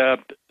the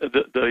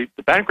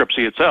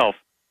bankruptcy itself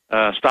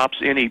stops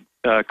any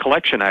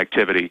collection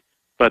activity,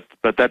 but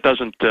that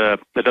doesn't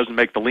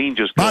make the lien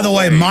just go By the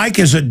way, away. Mike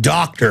is a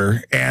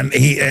doctor, and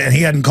he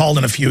hadn't called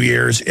in a few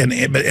years.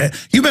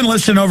 But you've been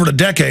listening over a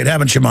decade,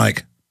 haven't you,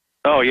 Mike?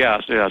 Oh yeah,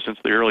 since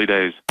the early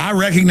days. I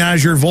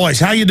recognize your voice.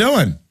 How you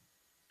doing?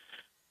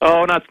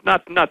 Oh,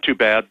 not too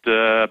bad.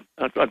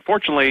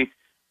 Unfortunately,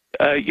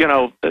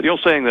 the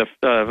old saying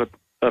that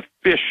a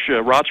fish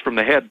rots from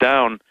the head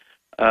down.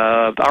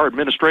 Our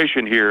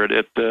administration here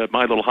at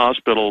my little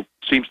hospital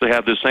seems to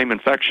have the same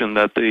infection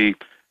that the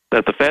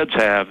feds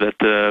have.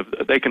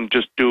 That they can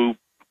just do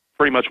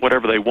pretty much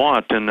whatever they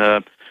want,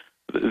 and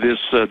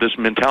this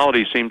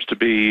mentality seems to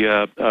be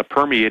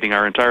permeating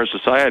our entire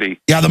society.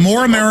 Yeah, the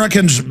more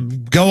Americans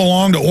go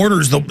along to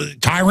orders, the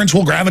tyrants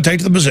will gravitate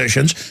to the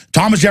positions.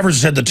 Thomas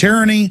Jefferson said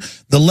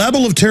the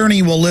level of tyranny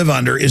you will live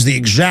under is the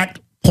exact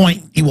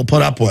point you will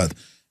put up with.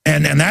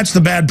 And that's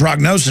the bad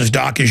prognosis,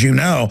 Doc, as you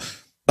know.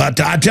 But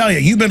I tell you,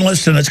 you've been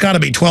listening, it's got to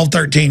be 12,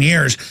 13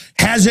 years.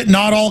 Has it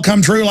not all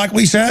come true like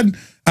we said?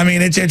 I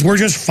mean, we're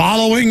just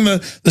following the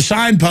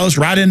signpost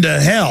right into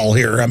hell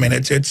here. I mean,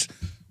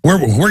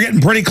 we're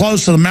getting pretty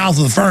close to the mouth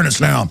of the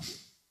furnace now.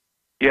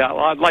 Yeah,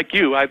 well, like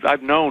you,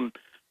 I've known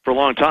for a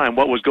long time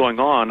what was going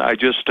on.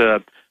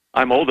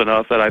 I'm old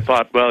enough that I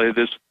thought, well,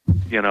 this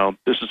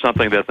is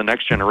something that the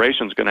next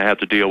generation is going to have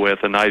to deal with,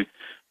 and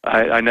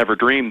I never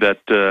dreamed that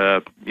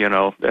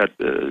at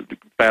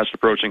fast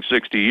approaching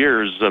 60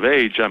 years of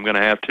age, I'm going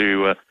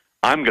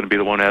to be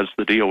the one that has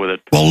to deal with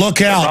it. Well,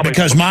 look out,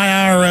 because my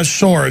IRS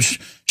source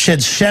said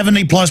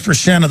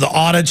 70+% of the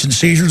audits and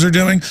seizures are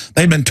doing,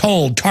 they've been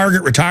told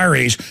target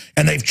retirees,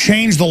 and they've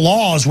changed the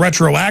laws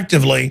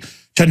retroactively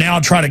to now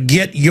try to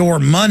get your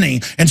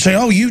money and say,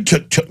 oh, you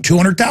took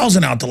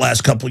 $200,000 out the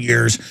last couple of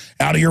years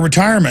out of your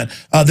retirement.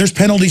 There's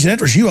penalties and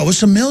interest. You owe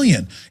us $1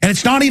 million. And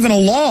it's not even a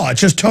law.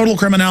 It's just total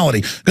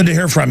criminality. Good to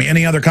hear from you.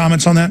 Any other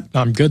comments on that?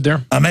 I'm good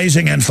there.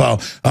 Amazing info.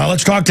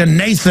 Let's talk to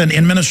Nathan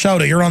in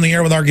Minnesota. You're on the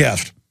air with our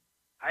guest.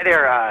 Hi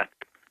there.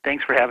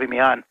 Thanks for having me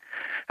on.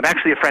 I'm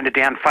actually a friend of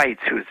Dan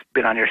Feitz, who's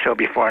been on your show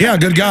before. Yeah,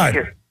 good guy.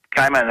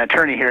 I'm an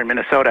attorney here in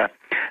Minnesota,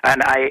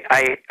 and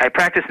I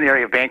practice in the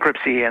area of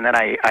bankruptcy, and then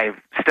I've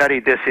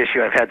studied this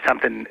issue. I've had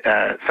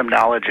some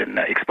knowledge and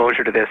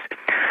exposure to this.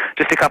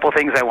 Just a couple of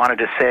things I wanted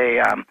to say.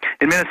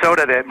 In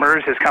Minnesota, that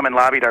MERS has come and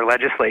lobbied our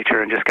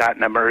legislature and just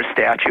gotten a MERS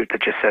statute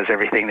that just says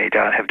everything they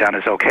have done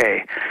is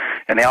okay.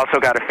 And they also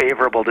got a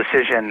favorable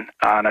decision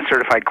on a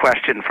certified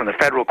question from the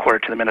federal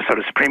court to the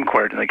Minnesota Supreme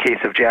Court in the case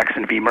of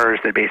Jackson v.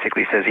 MERS that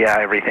basically says, yeah,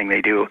 everything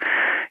they do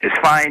is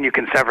fine. You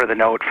can sever the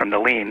note from the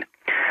lien.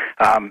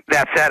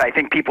 That said, I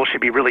think people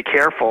should be really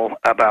careful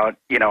about,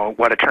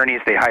 what attorneys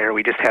they hire.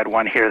 We just had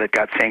one here that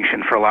got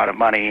sanctioned for a lot of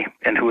money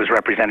and who was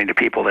representing to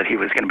people that he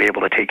was going to be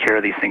able to take care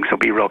of these things. So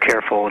be real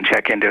careful and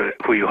check into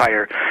who you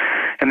hire.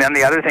 And then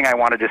the other thing I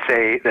wanted to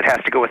say that has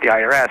to go with the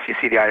IRS, you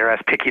see the IRS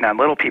picking on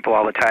little people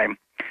all the time.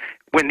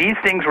 When these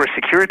things were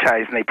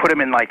securitized and they put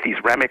them in like these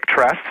REMIC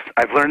trusts,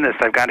 I've learned this,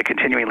 I've gone to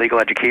continuing legal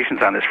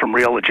educations on this from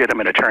real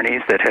legitimate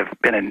attorneys that have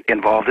been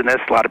involved in this,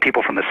 a lot of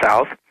people from the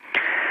South.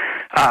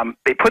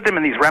 They put them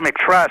in these REMIC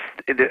trusts.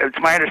 It's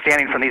my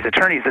understanding from these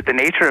attorneys that the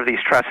nature of these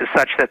trusts is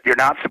such that you're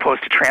not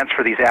supposed to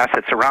transfer these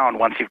assets around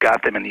once you've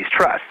got them in these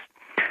trusts.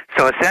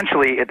 So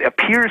essentially, it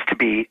appears to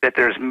be that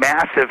there's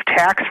massive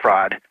tax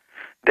fraud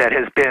that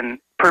has been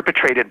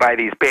perpetrated by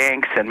these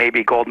banks and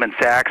maybe Goldman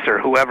Sachs or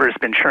whoever's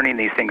been churning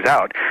these things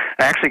out.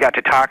 I actually got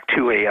to talk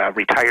to a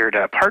retired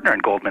partner in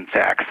Goldman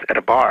Sachs at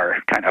a bar,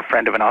 kind of a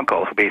friend of an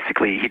uncle, who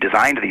basically he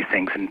designed these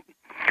things, and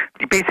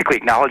he basically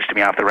acknowledged to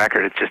me off the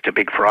record it's just a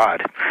big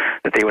fraud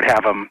that they would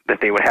have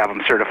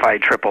them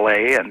certified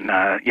AAA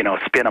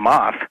and spin them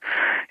off.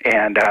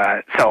 And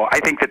so I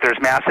think that there's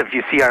massive.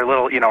 You see our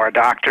little our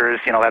doctors,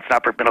 that's an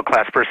upper middle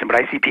class person,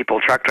 but I see people,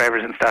 truck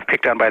drivers and stuff,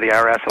 picked on by the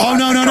IRS. Oh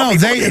no!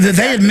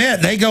 They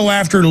admit they go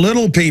after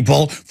little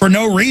people for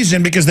no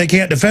reason because they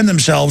can't defend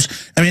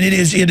themselves. I mean,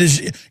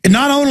 it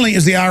not only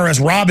is the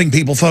IRS robbing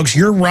people, folks.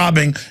 You're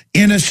robbing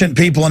innocent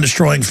people and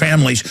destroying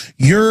families.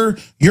 Your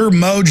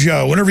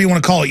mojo, whatever you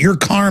want to call it, your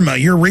karma,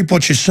 your reap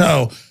what you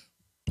sow.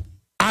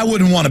 I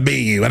wouldn't want to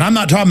be you. And I'm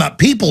not talking about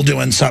people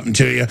doing something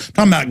to you. I'm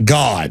talking about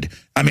God.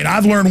 I mean,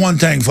 I've learned one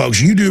thing, folks.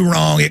 You do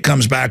wrong, it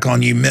comes back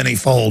on you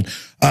many-fold.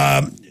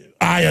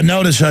 I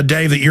notice,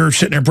 Dave, that you're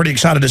sitting there pretty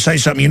excited to say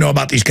something you know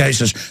about these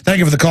cases. Thank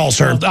you for the call,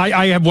 sir. Well,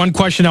 I have one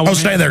question.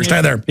 Stay there,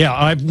 stay there. Yeah,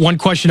 I have one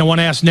question I want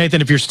to ask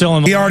Nathan, if you're still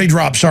in the... He already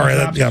dropped, sorry.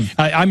 Yeah.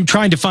 I'm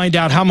trying to find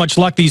out how much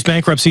luck these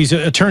bankruptcy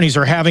attorneys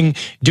are having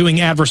doing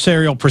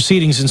adversarial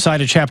proceedings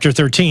inside of Chapter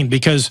 13,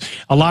 because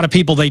a lot of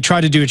people, they try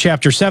to do a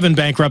Chapter 7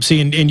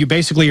 bankruptcy, and you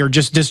basically are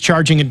just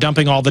discharging and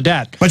dumping all the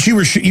debt. But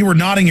you were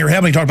nodding your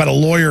head when you talked about a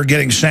lawyer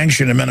getting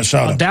sanctioned in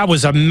Minnesota. That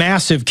was a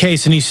massive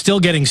case, and he's still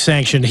getting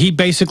sanctioned. He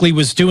basically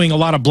was doing a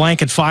lot of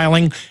blanket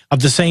filing of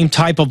the same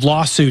type of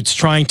lawsuits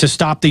trying to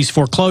stop these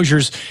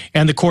foreclosures,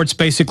 and the courts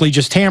basically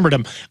just hammered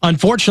him.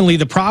 Unfortunately,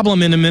 the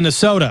problem in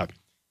Minnesota,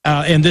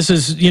 and this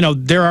is, you know,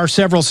 there are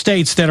several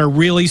states that are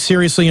really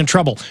seriously in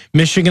trouble.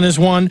 Michigan is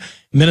one,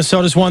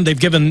 Minnesota's one. They've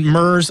given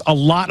MERS a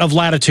lot of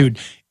latitude.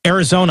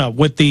 Arizona,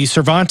 with the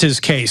Cervantes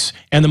case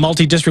and the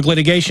multi-district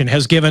litigation,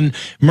 has given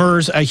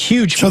MERS a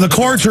huge... So the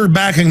courts are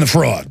backing the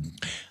fraud.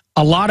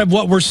 A lot of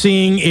what we're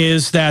seeing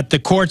is that the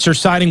courts are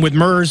siding with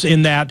MERS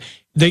in that...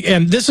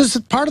 and this is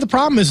part of the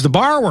problem, is the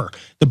borrower.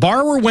 The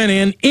borrower went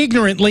in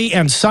ignorantly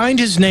and signed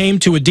his name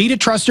to a deed of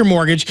trust or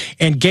mortgage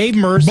and gave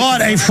MERS...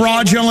 But a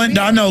fraudulent,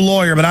 I'm no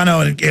lawyer, but I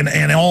know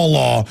in all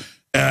law,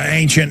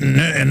 ancient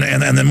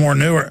and the more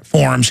newer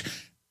forms,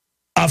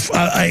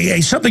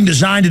 something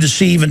designed to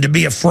deceive and to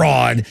be a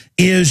fraud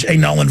is a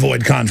null and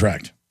void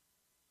contract.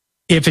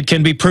 If it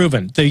can be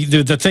proven.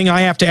 The thing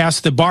I have to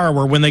ask the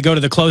borrower when they go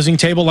to the closing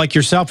table, like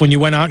yourself, when you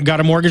went out and got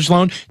a mortgage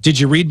loan, did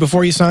you read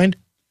before you signed?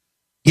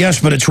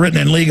 Yes, but it's written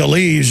in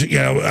legalese, you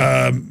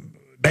know,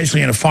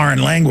 basically in a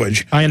foreign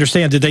language. I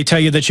understand. Did they tell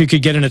you that you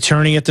could get an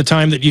attorney at the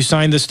time that you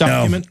signed this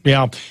document? No.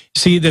 Yeah.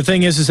 See, the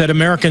thing is that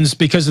Americans,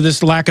 because of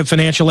this lack of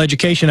financial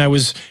education I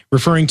was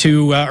referring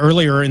to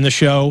earlier in the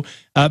show,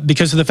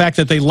 because of the fact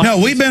that they... No,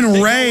 we've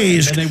been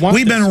raised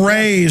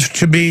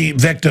to be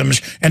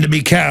victims and to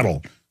be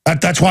cattle.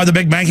 That's why the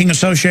big banking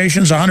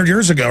associations 100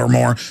 years ago or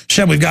more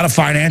said we've got to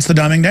finance the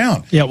dumbing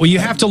down. Yeah, well, you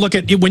have to look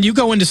at, when you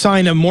go in to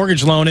sign a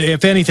mortgage loan,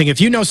 if anything, if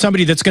you know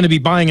somebody that's going to be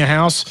buying a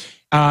house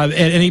at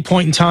any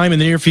point in time in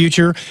the near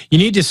future, you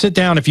need to sit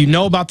down, if you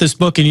know about this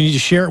book, and you need to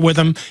share it with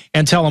them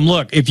and tell them,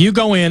 look, if you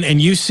go in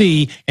and you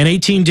see an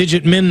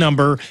 18-digit MIN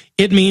number,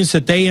 it means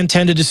that they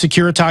intended to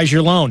securitize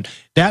your loan.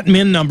 That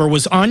MIN number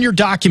was on your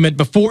document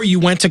before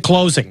you went to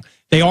closing.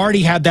 They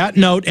already had that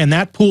note and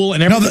that pool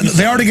and everything. No,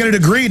 they already get it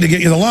agreed to get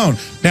you the loan.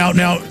 Now,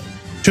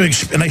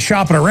 and they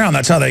shop it around.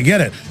 That's how they get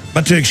it.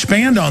 But to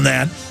expand on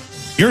that,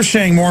 you're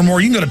saying more and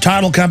more, you can go to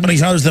title companies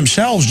and others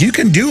themselves. You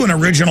can do an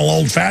original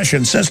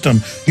old-fashioned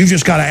system. You've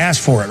just got to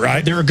ask for it,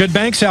 right? There are good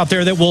banks out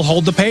there that will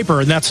hold the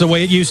paper, and that's the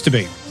way it used to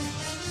be.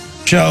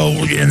 So,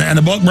 and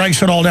the book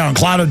breaks it all down.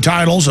 Clouded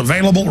Titles,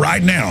 available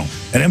right now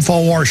at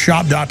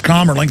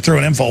InfoWarsShop.com or link through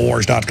at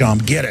InfoWars.com.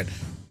 Get it.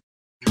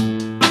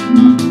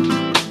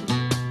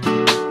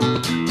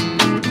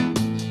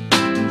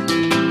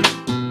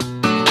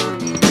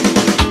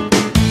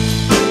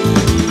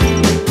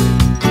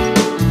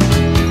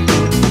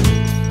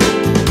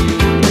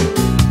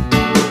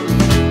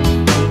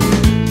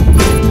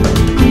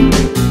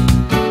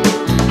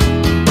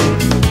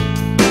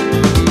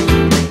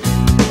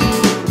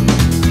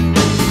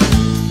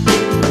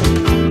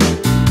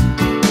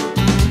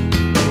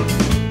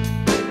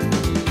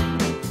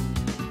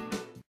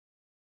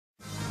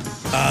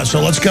 So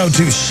let's go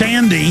to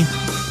Sandy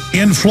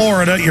in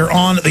Florida. You're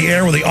on the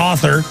air with the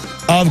author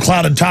of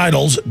Clouded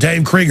Titles,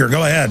 Dave Krieger.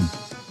 Go ahead.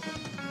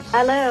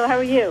 Hello, how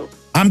are you?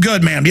 I'm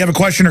good, ma'am. Do you have a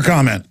question or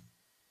comment?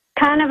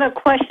 Kind of a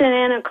question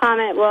and a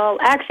comment. Well,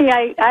 actually,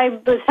 I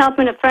was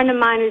helping a friend of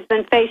mine who's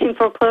been facing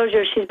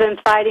foreclosure. She's been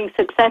fighting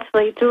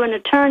successfully through an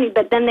attorney,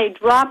 but then they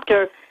dropped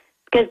her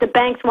because the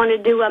banks wanted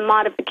to do a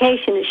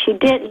modification, and she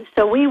didn't.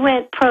 So we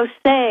went pro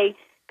se,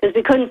 because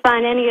we couldn't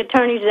find any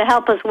attorneys to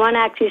help us. One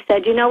actually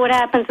said, you know what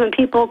happens when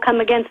people come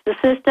against the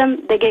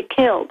system? They get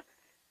killed.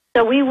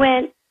 So we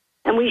went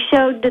and we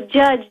showed the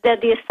judge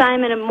that the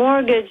assignment of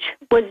mortgage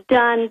was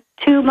done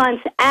 2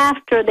 months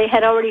after they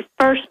had already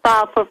first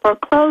filed for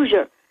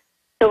foreclosure.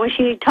 So when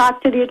she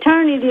talked to the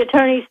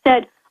attorney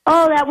said,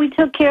 oh, that we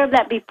took care of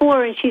that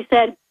before. And she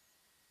said,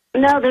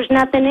 no, there's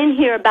nothing in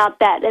here about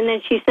that. And then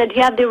she said,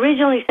 you have the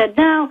original? He said,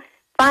 no.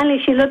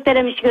 Finally, she looked at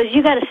him and she goes,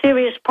 you got a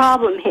serious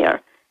problem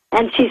here.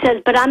 And she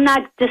says, but I'm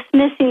not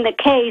dismissing the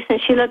case. And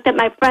she looked at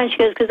my friend. She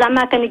goes, because I'm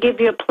not going to give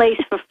you a place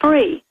for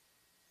free.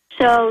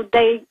 So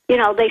they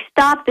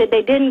stopped it.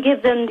 They didn't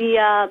give them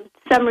the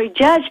summary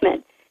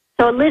judgment.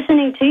 So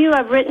listening to you,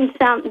 I've written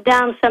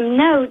down some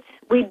notes.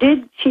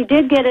 She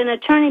did get an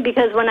attorney,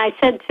 because when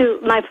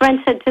my friend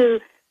said to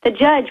the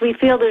judge, we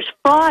feel there's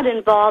fraud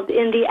involved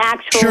in the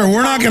actual... Sure,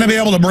 we're not going to be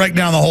able to break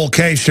down the whole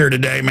case here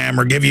today, ma'am,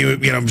 or give you,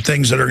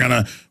 things that are going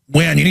to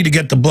win. You need to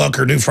get the book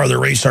or do further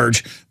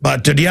research.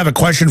 But do you have a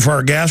question for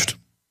our guest?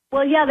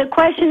 Well, yeah, the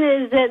question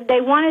is that they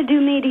want to do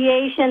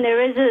mediation.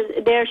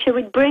 Should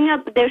we bring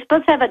up, they're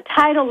supposed to have a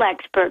title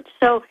expert.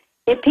 So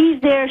if he's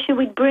there, should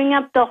we bring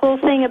up the whole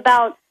thing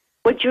about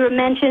what you were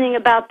mentioning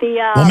about the...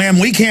 Well, ma'am,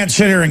 we can't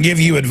sit here and give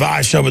you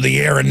advice over the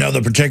air and know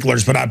the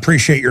particulars, but I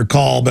appreciate your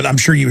call, but I'm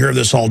sure you hear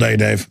this all day,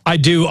 Dave. I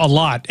do a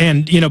lot.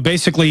 And, you know,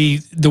 basically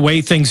the way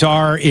things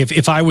are,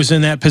 if I was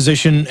in that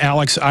position,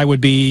 Alex, I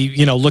would be,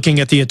 you know, looking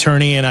at the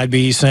attorney and I'd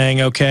be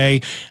saying,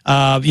 okay,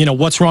 you know,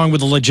 what's wrong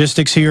with the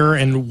logistics here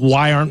and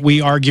why aren't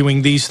we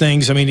arguing these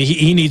things? I mean,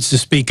 he needs to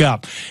speak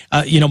up.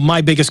 You know,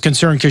 my biggest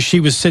concern, because she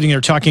was sitting there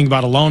talking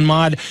about a loan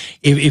mod,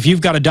 if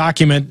you've got a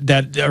document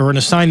that or an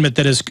assignment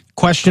that is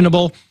questionable,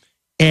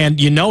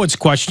 and you know it's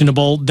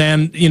questionable,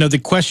 then, you know, the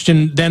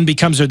question then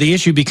becomes, or the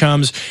issue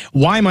becomes,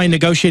 why am I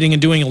negotiating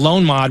and doing a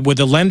loan mod with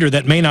a lender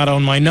that may not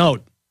own my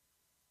note?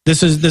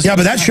 Yeah,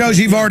 but that shows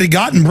you've already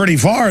gotten pretty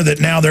far that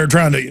now they're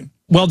trying to...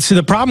 Well, see,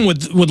 the problem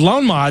with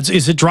loan mods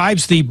is it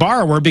drives the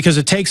borrower, because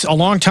it takes a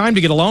long time to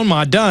get a loan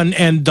mod done,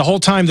 and the whole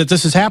time that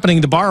this is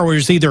happening, the borrower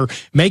is either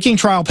making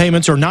trial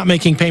payments or not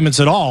making payments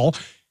at all.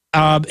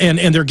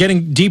 And they're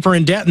getting deeper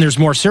in debt, and there's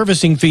more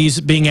servicing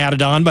fees being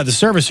added on by the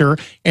servicer,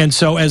 and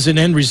so as an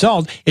end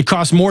result, it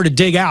costs more to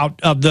dig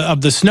out of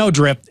the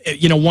snowdrift,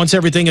 you know, once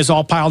everything is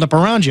all piled up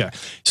around you.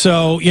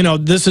 So, you know,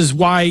 this is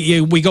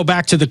why we go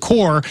back to the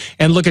core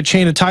and look at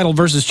chain of title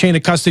versus chain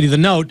of custody of the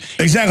note.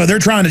 Exactly. They're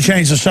trying to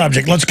change the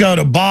subject. Let's go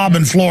to Bob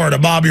in Florida.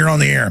 Bob, you're on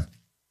the air.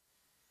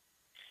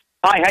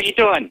 Hi, how you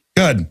doing?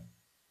 Good.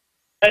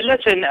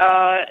 Listen,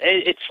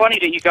 it's funny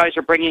that you guys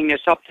are bringing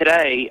this up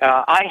today.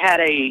 I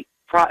had a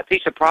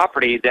piece of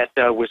property that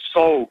was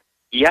sold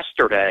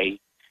yesterday,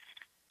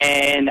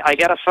 and I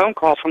got a phone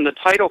call from the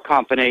title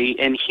company,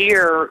 and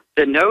here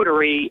the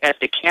notary at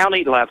the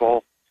county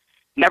level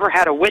never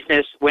had a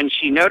witness when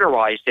she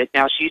notarized it.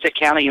 Now she's a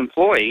county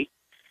employee,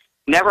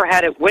 never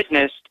had it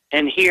witnessed,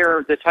 and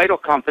here the title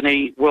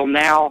company will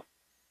now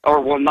or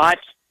will not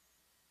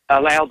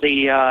allow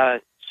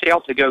the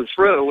sale to go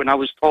through, and I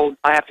was told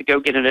I have to go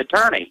get an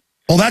attorney.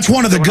 Well, that's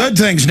one of the good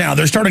things now.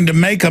 They're starting to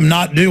make them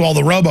not do all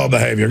the robo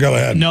behavior. Go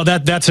ahead. No,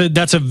 that's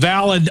a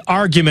valid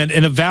argument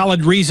and a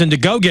valid reason to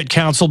go get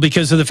counsel,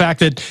 because of the fact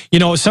that, you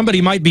know,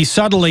 somebody might be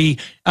subtly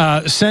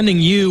sending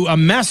you a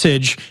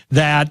message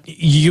that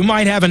you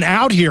might have an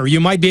out here. You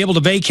might be able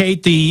to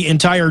vacate the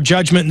entire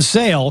judgment and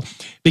sale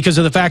because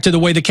of the fact of the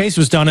way the case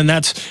was done. And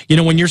that's, you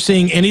know, when you're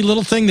seeing any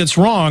little thing that's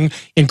wrong,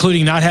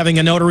 including not having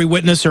a notary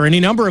witness or any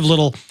number of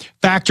little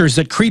factors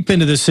that creep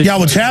into this situation. Yeah,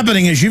 what's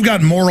happening is you've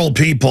got moral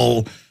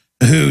people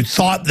who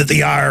thought that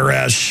the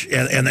IRS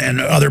and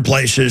other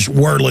places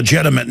were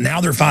legitimate. Now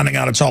they're finding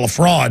out it's all a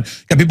fraud.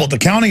 Got people at the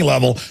county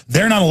level,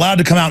 they're not allowed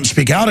to come out and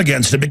speak out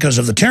against it because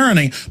of the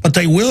tyranny, but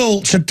they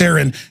will sit there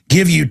and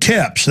give you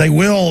tips. They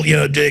will, you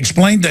know,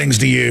 explain things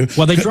to you.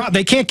 Well,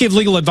 they can't give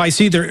legal advice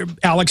either,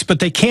 Alex,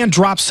 but they can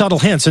drop subtle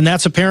hints, and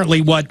that's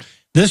apparently what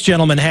this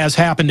gentleman has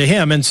happened to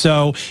him. And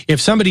so if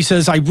somebody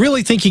says, I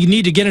really think you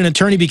need to get an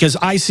attorney because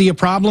I see a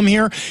problem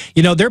here,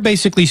 you know, they're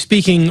basically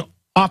speaking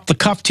off the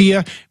cuff to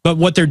you, but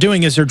what they're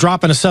doing is they're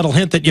dropping a subtle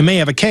hint that you may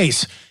have a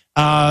case.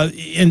 And,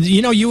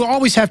 you know, you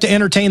always have to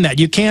entertain that.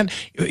 You can't,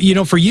 you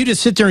know, for you to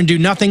sit there and do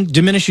nothing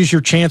diminishes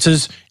your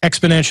chances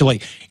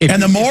exponentially.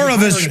 And the more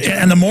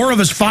of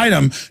us fight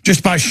them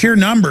just by sheer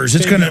numbers,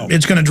 it's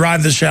going to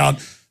drive this out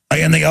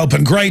in the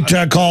open. Great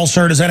call,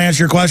 sir. Does that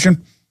answer your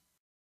question?